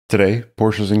Today,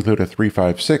 Porsches include a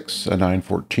 356, a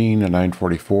 914, a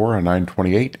 944, a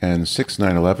 928, and 6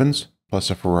 911s, plus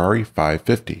a Ferrari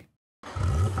 550.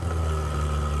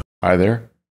 Hi there.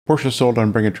 Porsches sold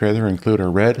on Bring a Trailer include a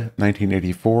red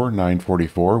 1984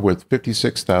 944 with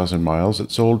 56,000 miles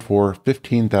that sold for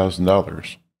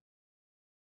 $15,000.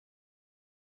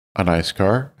 A nice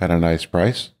car at a nice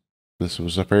price. This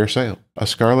was a fair sale. A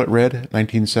scarlet red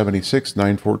 1976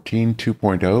 914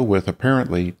 2.0 with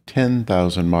apparently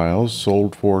 10,000 miles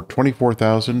sold for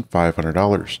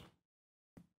 $24,500.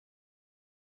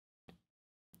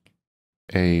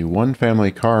 A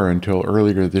one-family car until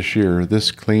earlier this year,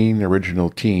 this clean original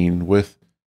teen with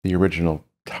the original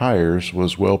tires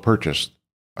was well purchased.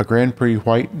 A Grand Prix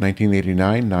white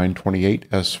 1989 928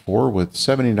 S4 with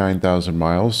 79,000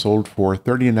 miles sold for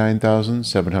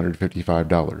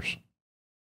 $39,755.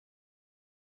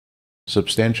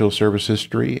 Substantial service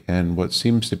history and what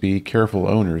seems to be careful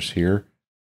owners here,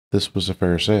 this was a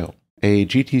fair sale. A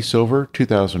GT Silver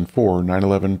 2004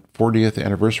 911 40th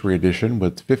Anniversary Edition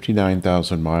with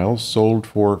 59,000 miles sold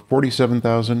for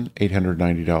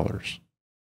 $47,890.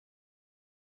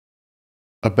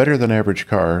 A better-than-average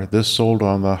car, this sold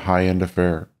on the high-end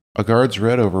affair. A Guards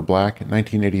Red over Black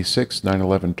 1986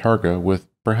 911 Targa with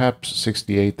perhaps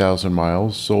 68,000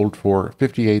 miles sold for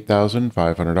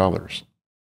 $58,500.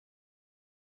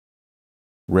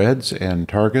 Reds and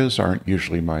Targas aren't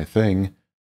usually my thing.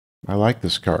 I like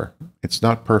this car. It's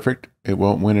not perfect, it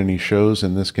won't win any shows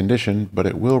in this condition, but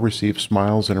it will receive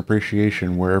smiles and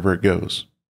appreciation wherever it goes.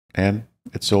 And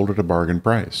it sold at a bargain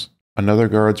price. Another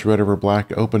Guards Red over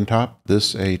Black open top,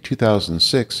 this a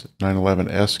 2006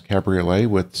 911S Cabriolet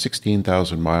with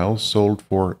 16,000 miles sold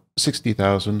for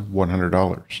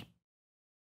 $60,100.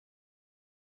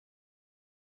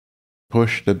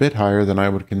 Pushed a bit higher than I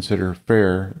would consider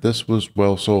fair, this was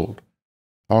well sold.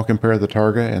 I'll compare the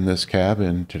Targa and this cab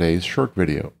in today's short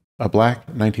video. A black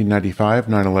 1995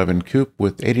 911 Coupe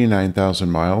with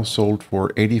 89,000 miles sold for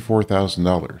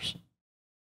 $84,000.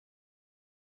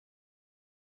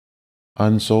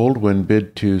 Unsold when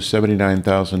bid to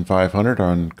 $79,500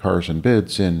 on Cars and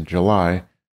Bids in July,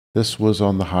 this was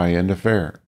on the high end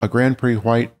affair. A Grand Prix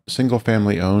white,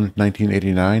 single-family owned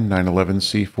 1989 911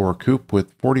 C4 Coupe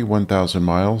with 41,000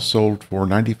 miles sold for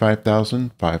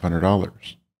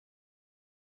 $95,500.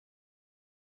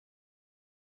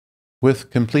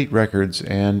 With complete records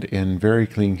and in very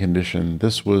clean condition,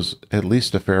 this was at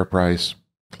least a fair price,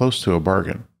 close to a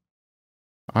bargain.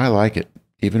 I like it,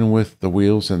 even with the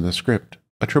wheels and the script.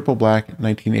 A triple black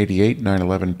 1988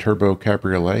 911 Turbo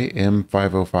Cabriolet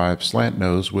M505 Slant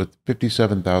Nose with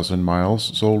 57,000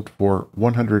 miles sold for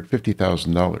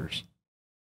 $150,000.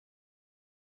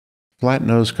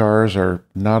 Flatnose cars are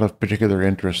not of particular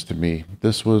interest to me.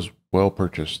 This was well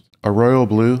purchased. A royal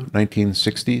blue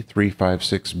 1960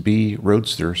 356B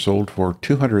Roadster sold for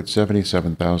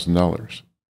 $277,000.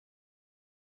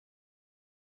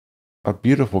 A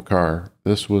beautiful car,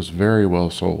 this was very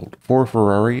well sold. For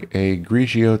Ferrari, a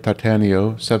Grigio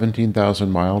Titanio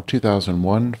 17,000 mile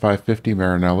 2001 550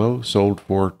 Maranello sold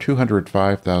for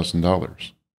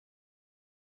 $205,000.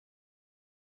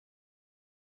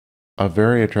 A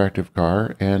very attractive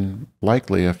car and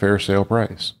likely a fair sale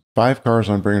price. 5 cars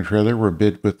on Bring a Trailer were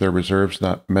bid with their reserves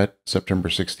not met September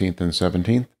 16th and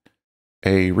 17th.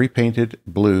 A repainted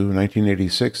blue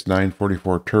 1986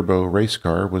 944 Turbo race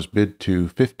car was bid to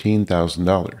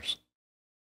 $15,000.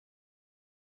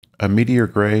 A Meteor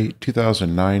Gray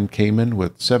 2009 Cayman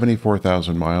with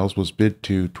 74,000 miles was bid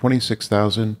to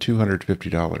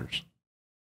 $26,250.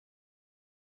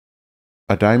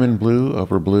 A Diamond Blue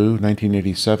over Blue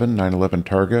 1987 911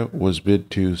 Targa was bid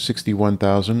to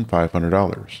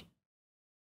 $61,500.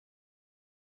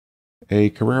 A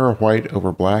Carrera White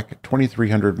over Black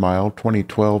 2300 mile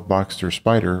 2012 Boxster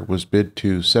Spider was bid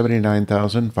to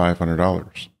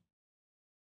 $79,500.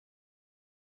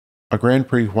 A Grand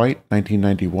Prix White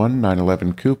 1991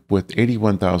 911 Coupe with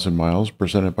 81,000 miles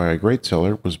presented by a great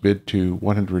seller was bid to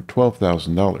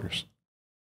 $112,000.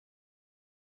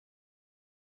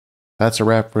 That's a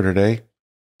wrap for today.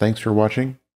 Thanks for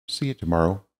watching. See you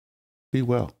tomorrow. Be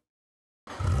well.